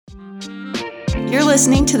You're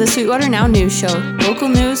listening to the Sweetwater Now News Show. Local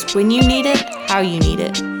news when you need it, how you need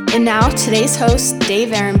it. And now, today's hosts, Dave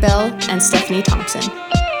Ehrenbill and Stephanie Thompson.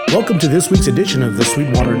 Welcome to this week's edition of the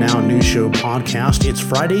Sweetwater Now News Show podcast. It's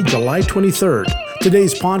Friday, July 23rd.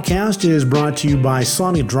 Today's podcast is brought to you by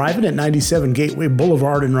Sonic Drive-In at 97 Gateway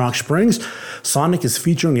Boulevard in Rock Springs. Sonic is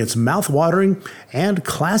featuring its mouth-watering and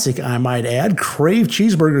classic, I might add, Crave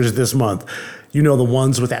cheeseburgers this month. You know, the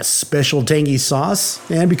ones with that special tangy sauce.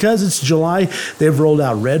 And because it's July, they've rolled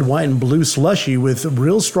out red, white, and blue slushy with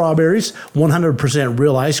real strawberries, 100%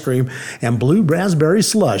 real ice cream, and blue raspberry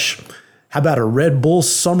slush. How about a Red Bull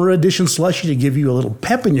Summer Edition slushy to give you a little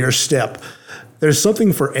pep in your step? There's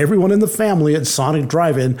something for everyone in the family at Sonic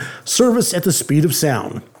Drive-In, service at the speed of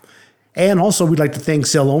sound. And also, we'd like to thank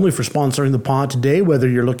Cell Only for sponsoring the pod today. Whether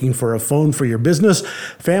you're looking for a phone for your business,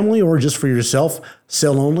 family, or just for yourself,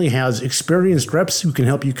 Cell Only has experienced reps who can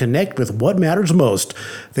help you connect with what matters most.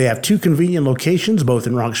 They have 2 convenient locations, both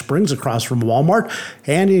in Rock Springs across from Walmart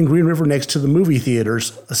and in Green River next to the movie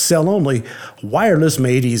theaters. Cell Only, wireless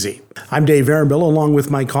made easy. I'm Dave Ehrenbill along with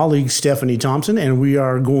my colleague Stephanie Thompson, and we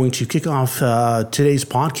are going to kick off today's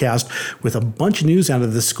podcast with a bunch of news out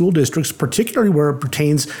of the school districts, particularly where it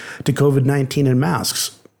pertains to COVID-19 and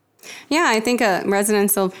masks. Yeah, I think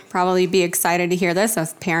residents will probably be excited to hear this,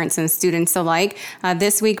 as parents and students alike.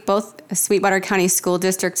 This week, both Sweetwater County school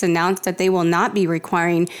districts announced that they will not be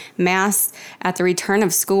requiring masks at the return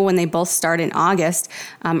of school when they both start in August.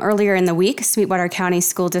 Earlier in the week, Sweetwater County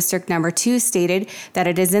School District Number 2 stated that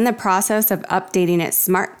it is in the process of updating its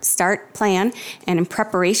Smart Start plan and in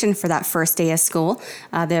preparation for that first day of school.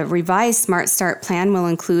 The revised Smart Start plan will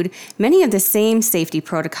include many of the same safety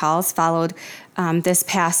protocols followed this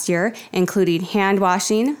past year, including hand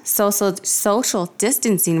washing, social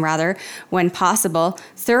distancing when possible,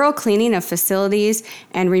 thorough cleaning of facilities,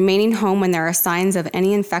 and remaining home when there are signs of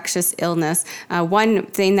any infectious illness. One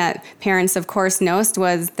thing that parents, of course, noticed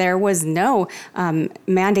was there was no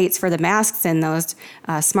mandates for the masks in those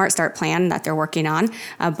Smart Start plan that they're working on.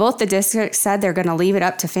 Both the districts said they're going to leave it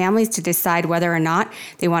up to families to decide whether or not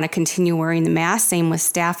they want to continue wearing the mask, same with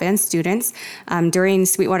staff and students. During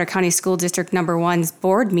Sweetwater County School District Number 1's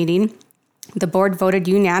board meeting, the board voted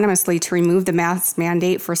unanimously to remove the mask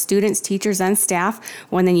mandate for students, teachers, and staff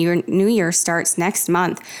when the new year starts next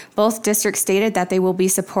month. Both districts stated that they will be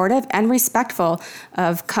supportive and respectful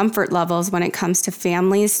of comfort levels when it comes to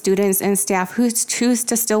families, students, and staff who choose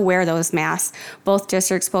to still wear those masks. Both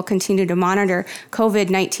districts will continue to monitor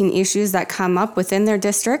COVID-19 issues that come up within their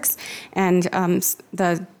districts, and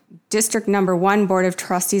the District Number 1 Board of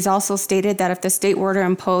Trustees also stated that if the state were to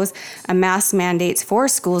impose a mask mandates for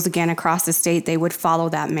schools again across the state, they would follow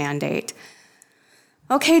that mandate.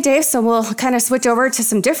 Okay, Dave, so we'll kind of switch over to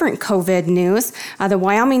some different COVID news. The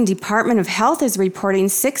Wyoming Department of Health is reporting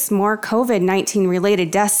 6 more COVID-19 related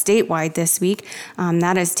deaths statewide this week.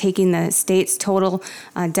 That is taking the state's total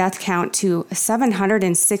death count to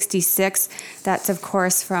 766. That's, of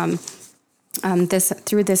course, from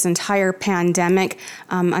through this entire pandemic.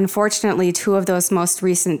 Unfortunately, 2 of those most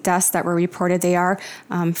recent deaths that were reported, they are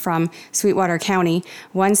from Sweetwater County.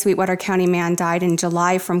 One Sweetwater County man died in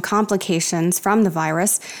July from complications from the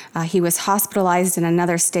virus. He was hospitalized in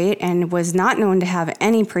another state and was not known to have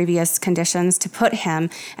any previous conditions to put him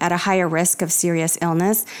at a higher risk of serious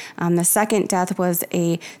illness. The second death was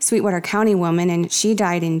a Sweetwater County woman, and she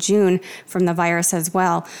died in June from the virus as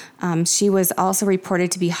well. She was also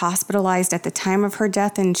reported to be hospitalized at the time of her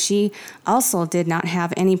death, and she also did not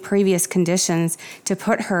have any previous conditions to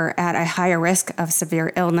put her at a higher risk of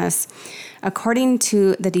severe illness. According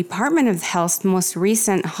to the Department of Health's most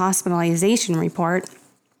recent hospitalization report,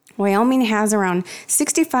 Wyoming has around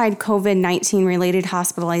 65 COVID-19 related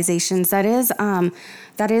hospitalizations.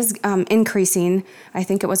 That is increasing. I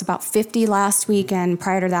think it was about 50 last week, and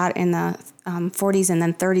prior to that in the 40s and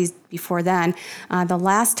then 30s before then. The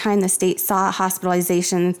last time the state saw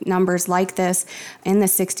hospitalization numbers like this in the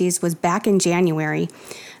 60s was back in January.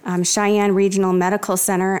 Cheyenne Regional Medical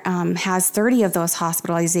Center has 30 of those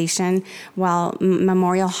hospitalizations, while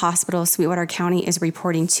Memorial Hospital Sweetwater County is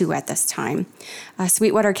reporting 2 at this time.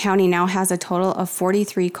 Sweetwater County now has a total of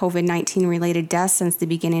 43 COVID-19 related deaths since the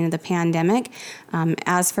beginning of the pandemic.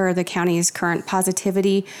 As for the county's current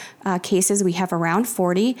positivity cases, we have around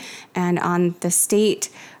 40, and on the state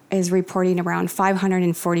is reporting around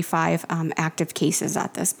 545 active cases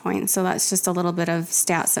at this point. So that's just a little bit of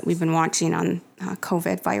stats that we've been watching on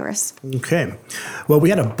COVID virus. Okay. Well, we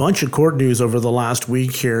had a bunch of court news over the last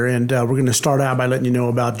week here, and we're going to start out by letting you know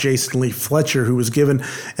about Jason Lee Fletcher, who was given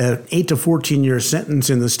an 8 to 14-year sentence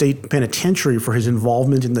in the state penitentiary for his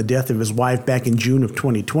involvement in the death of his wife back in June of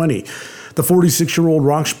 2020. The 46-year-old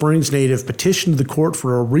Rock Springs native petitioned the court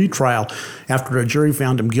for a retrial after a jury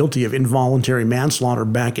found him guilty of involuntary manslaughter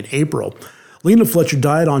back in April. Lena Fletcher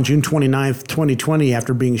died on June 29, 2020,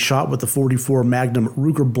 after being shot with the .44 Magnum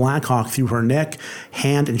Ruger Blackhawk through her neck,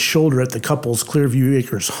 hand, and shoulder at the couple's Clearview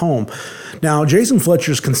Acres home. Now, Jason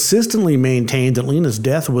Fletcher's consistently maintained that Lena's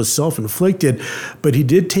death was self-inflicted, but he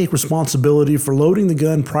did take responsibility for loading the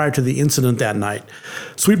gun prior to the incident that night.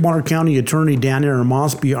 Sweetwater County Attorney Dan Aaron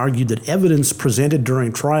Mosby argued that evidence presented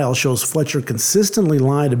during trial shows Fletcher consistently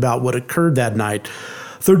lied about what occurred that night.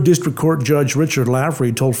 3rd District Court Judge Richard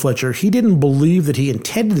Lavery told Fletcher he didn't believe that he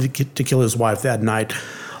intended to kill his wife that night.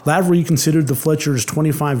 Lavery considered the Fletcher's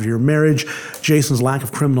 25-year marriage, Jason's lack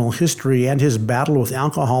of criminal history, and his battle with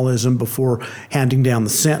alcoholism before handing down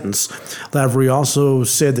the sentence. Lavery also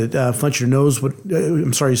said that Fletcher knows what.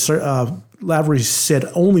 Lavery said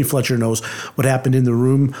only Fletcher knows what happened in the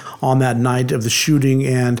room on that night of the shooting,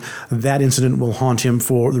 and that incident will haunt him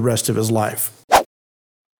for the rest of his life.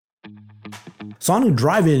 Sonic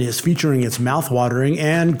Drive-In is featuring its mouth-watering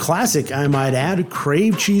and classic, I might add,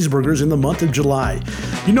 Crave cheeseburgers in the month of July.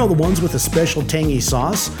 You know, the ones with a special tangy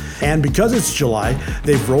sauce? And because it's July,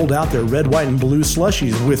 they've rolled out their red, white, and blue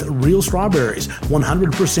slushies with real strawberries,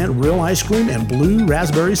 100% real ice cream, and blue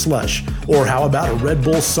raspberry slush. Or how about a Red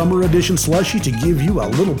Bull Summer Edition slushie to give you a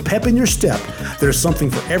little pep in your step? There's something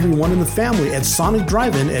for everyone in the family at Sonic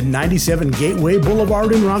Drive-In at 97 Gateway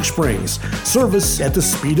Boulevard in Rock Springs. Service at the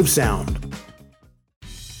speed of sound.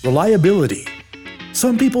 Reliability.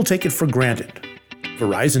 Some people take it for granted.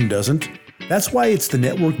 Verizon doesn't. That's why it's the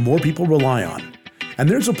network more people rely on. And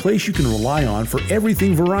there's a place you can rely on for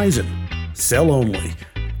everything Verizon. Cell Only,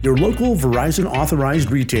 your local Verizon authorized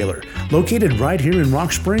retailer, located right here in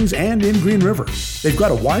Rock Springs and in Green River. They've got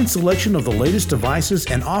a wide selection of the latest devices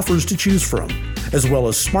and offers to choose from, as well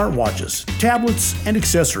as smartwatches, tablets, and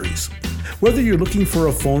accessories. Whether you're looking for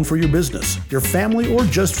a phone for your business, your family, or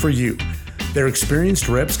just for you, their experienced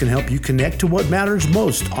reps can help you connect to what matters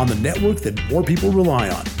most on the network that more people rely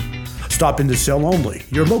on. Stop into Cell Only,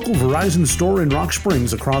 your local Verizon store in Rock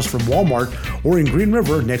Springs across from Walmart, or in Green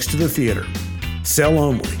River next to the theater. Cell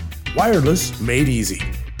Only. Wireless made easy.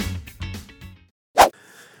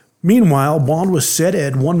 Meanwhile, bond was set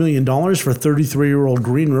at $1 million for 33-year-old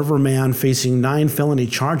Green River man facing 9 felony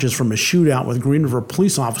charges from a shootout with Green River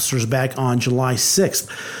police officers back on July 6th.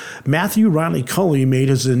 Matthew Riley Cully made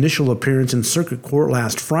his initial appearance in circuit court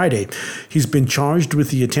last Friday. He's been charged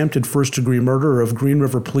with the attempted first-degree murder of Green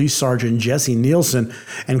River Police Sergeant Jesse Nielsen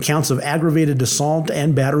and counts of aggravated assault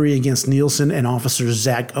and battery against Nielsen and Officer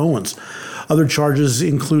Zach Owens. Other charges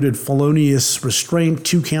included felonious restraint,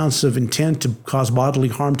 2 counts of intent to cause bodily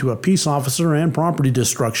harm to a peace officer, and property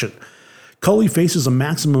destruction. Cully faces a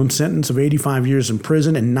maximum sentence of 85 years in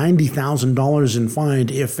prison and $90,000 in fine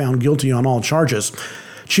if found guilty on all charges.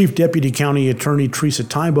 Chief Deputy County Attorney Teresa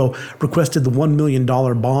Tybo requested the $1 million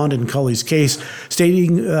bond in Cully's case,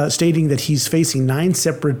 stating that he's facing 9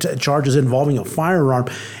 separate charges involving a firearm,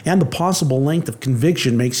 and the possible length of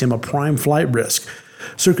conviction makes him a prime flight risk.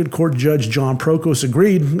 Circuit Court Judge John Prokos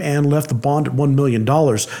agreed and left the bond at $1 million.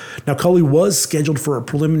 Now, Cully was scheduled for a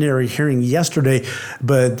preliminary hearing yesterday,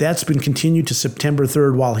 but that's been continued to September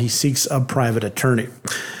 3rd while he seeks a private attorney.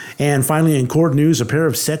 And finally, in court news, a pair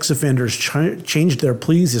of sex offenders changed their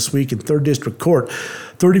pleas this week in 3rd District Court.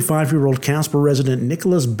 35-year-old Casper resident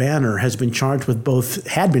Nicholas Banner had been charged with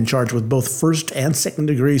both first and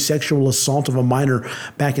second-degree sexual assault of a minor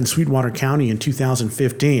back in Sweetwater County in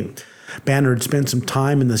 2015. Banner had spent some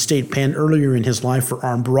time in the state pen earlier in his life for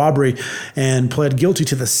armed robbery and pled guilty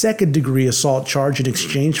to the second-degree assault charge in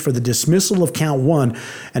exchange for the dismissal of count 1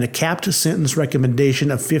 and a capped sentence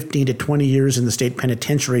recommendation of 15 to 20 years in the state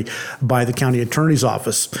penitentiary by the county attorney's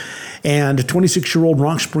office. And 26-year-old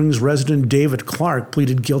Rock Springs resident David Clark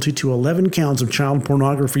pleaded guilty to 11 counts of child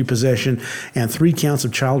pornography possession and 3 counts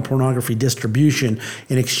of child pornography distribution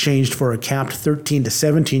in exchange for a capped 13 to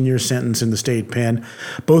 17-year sentence in the state pen.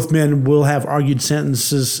 Both men will have argued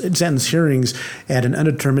sentence hearings at an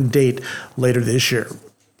undetermined date later this year.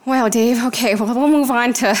 Well, Dave, okay, well, we'll move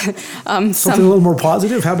on to something a little more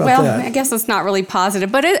positive. How about that? Well, I guess it's not really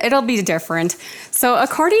positive, but it'll be different. So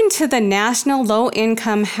according to the National Low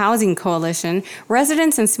Income Housing Coalition,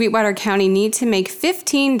 residents in Sweetwater County need to make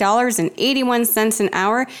 $15.81 an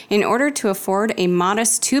hour in order to afford a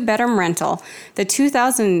modest two-bedroom rental. The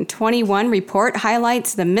 2021 report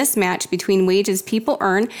highlights the mismatch between wages people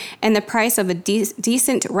earn and the price of a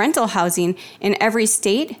decent rental housing in every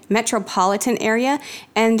state, metropolitan area,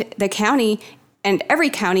 and the county and every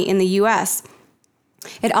county in the U.S.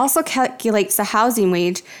 It also calculates the housing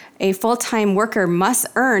wage a full-time worker must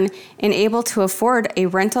earn and able to afford a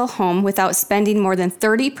rental home without spending more than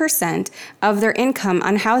 30% of their income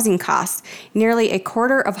on housing costs. Nearly a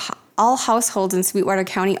quarter of all households in Sweetwater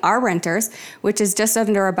County are renters, which is just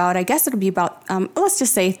under about, I guess it'll be about, let's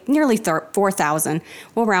just say nearly 4,000.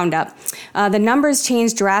 We'll round up. The numbers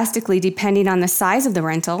change drastically depending on the size of the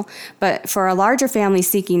rental, but for a larger family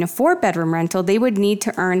seeking a 4-bedroom rental, they would need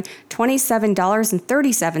to earn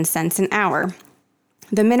 $27.37 an hour.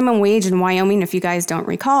 The minimum wage in Wyoming, if you guys don't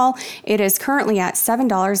recall, it is currently at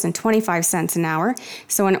 $7.25 an hour.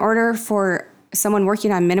 So in order for someone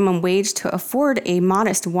working on minimum wage to afford a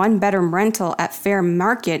modest 1-bedroom rental at fair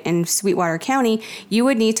market in Sweetwater County, you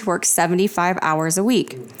would need to work 75 hours a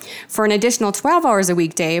week. For an additional 12 hours a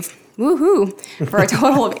week, Dave, woohoo, for a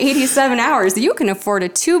total of 87 hours, you can afford a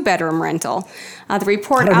 2-bedroom rental. The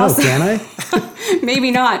report can I?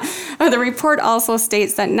 Maybe not. The report also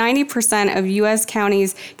states that 90% of U.S.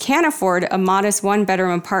 counties can afford a modest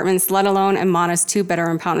 1-bedroom apartments, let alone a modest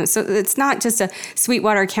 2-bedroom apartment. So it's not just a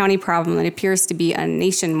Sweetwater County problem. It appears to be a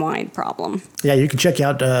nationwide problem. Yeah, you can check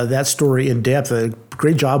out that story in depth. A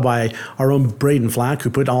great job by our own Braden Flack, who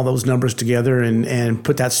put all those numbers together and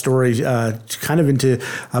put that story kind of into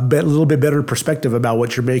a little bit better perspective about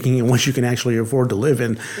what you're making and what you can actually afford to live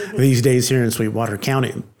in these days here in Sweetwater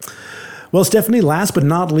County. Well, Stephanie, last but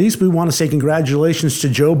not least, we want to say congratulations to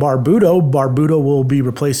Joe Barbuto. Barbuto will be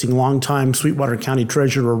replacing longtime Sweetwater County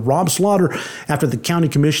Treasurer Rob Slaughter after the county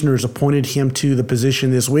commissioners appointed him to the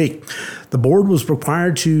position this week. The board was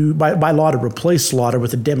required by law to replace Slaughter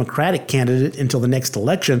with a Democratic candidate until the next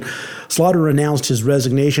election. Slaughter announced his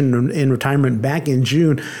resignation in retirement back in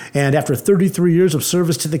June, and after 33 years of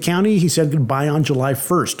service to the county, he said goodbye on July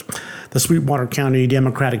 1st. The Sweetwater County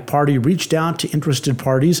Democratic Party reached out to interested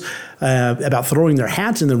parties about throwing their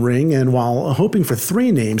hats in the ring, and while hoping for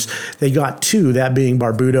 3 names, they got 2, that being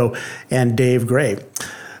Barbuto and Dave Gray.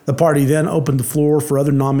 The party then opened the floor for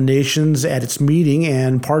other nominations at its meeting,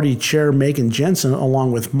 and party chair Megan Jensen,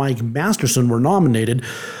 along with Mike Masterson, were nominated.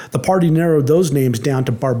 The party narrowed those names down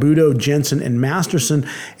to Barbuto, Jensen, and Masterson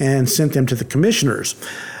and sent them to the commissioners.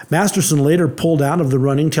 Masterson later pulled out of the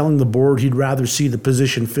running, telling the board he'd rather see the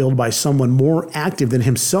position filled by someone more active than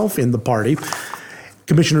himself in the party.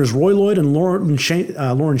 Commissioners Roy Lloyd and Lauren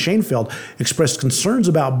Schoenfeld expressed concerns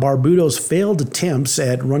about Barbuto's failed attempts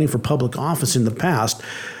at running for public office in the past.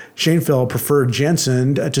 Schoenfeld preferred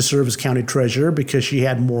Jensen to serve as county treasurer because she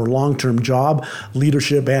had more long-term job,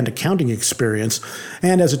 leadership, and accounting experience.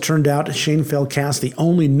 And as it turned out, Schoenfeld cast the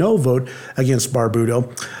only no vote against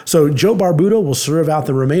Barbuto. So Joe Barbuto will serve out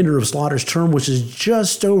the remainder of Slaughter's term, which is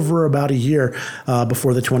just over about a year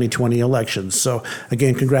before the 2020 elections. So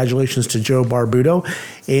again, congratulations to Joe Barbuto.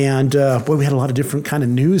 And boy, we had a lot of different kind of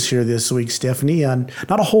news here this week, Stephanie.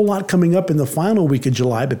 Not a whole lot coming up in the final week of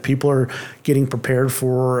July, but people are getting prepared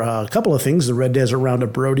for a couple of things. The Red Desert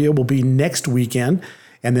Roundup Rodeo will be next weekend.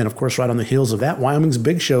 And then, of course, right on the heels of that, Wyoming's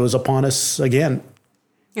Big Show is upon us again.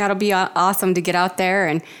 Yeah, it'll be awesome to get out there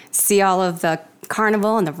and see all of the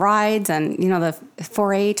carnival and the rides and, the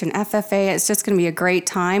 4-H and FFA. It's just going to be a great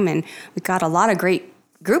time. And we've got a lot of great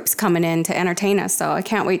groups coming in to entertain us. So I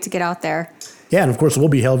can't wait to get out there. Yeah, and of course, we'll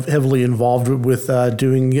be heavily involved with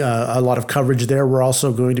doing a lot of coverage there. We're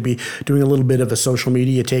also going to be doing a little bit of a social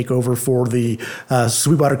media takeover for the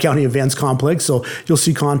Sweetwater County Events Complex. So you'll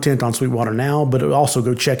see content on Sweetwater Now, but also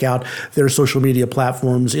go check out their social media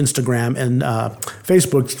platforms, Instagram and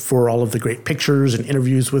Facebook, for all of the great pictures and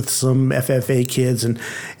interviews with some FFA kids and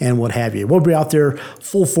what have you. We'll be out there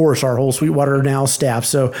full force, our whole Sweetwater Now staff.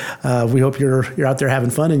 So we hope you're out there having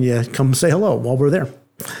fun and you come say hello while we're there.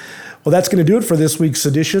 Well, that's going to do it for this week's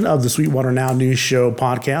edition of the Sweetwater Now News Show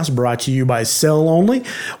podcast, brought to you by Cell Only.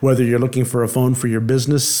 Whether you're looking for a phone for your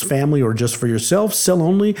business, family, or just for yourself, Cell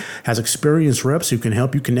Only has experienced reps who can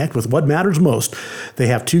help you connect with what matters most. They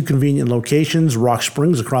have 2 convenient locations, Rock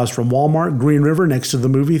Springs across from Walmart, Green River next to the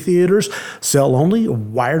movie theaters. Cell Only,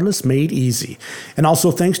 wireless made easy. And also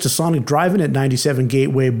thanks to Sonic Drive-In at 97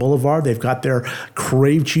 Gateway Boulevard. They've got their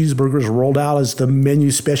Crave cheeseburgers rolled out as the menu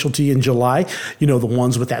specialty in July. The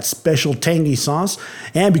ones with that special special tangy sauce.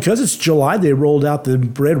 And because it's July, they rolled out the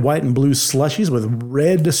red, white, and blue slushies with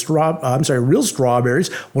real strawberries,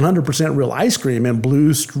 100% real ice cream, and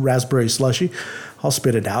blue raspberry slushy. I'll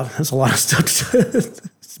spit it out. That's a lot of stuff.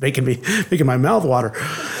 It's making my mouth water.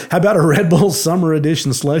 How about a Red Bull Summer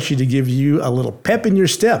Edition slushie to give you a little pep in your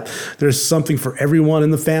step? There's something for everyone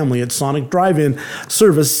in the family at Sonic Drive-In,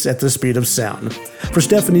 service at the speed of sound. For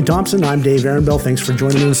Stephanie Thompson, I'm Dave Ehrenbell. Thanks for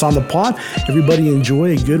joining us on the pod. Everybody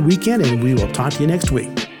enjoy a good weekend, and we will talk to you next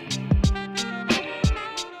week.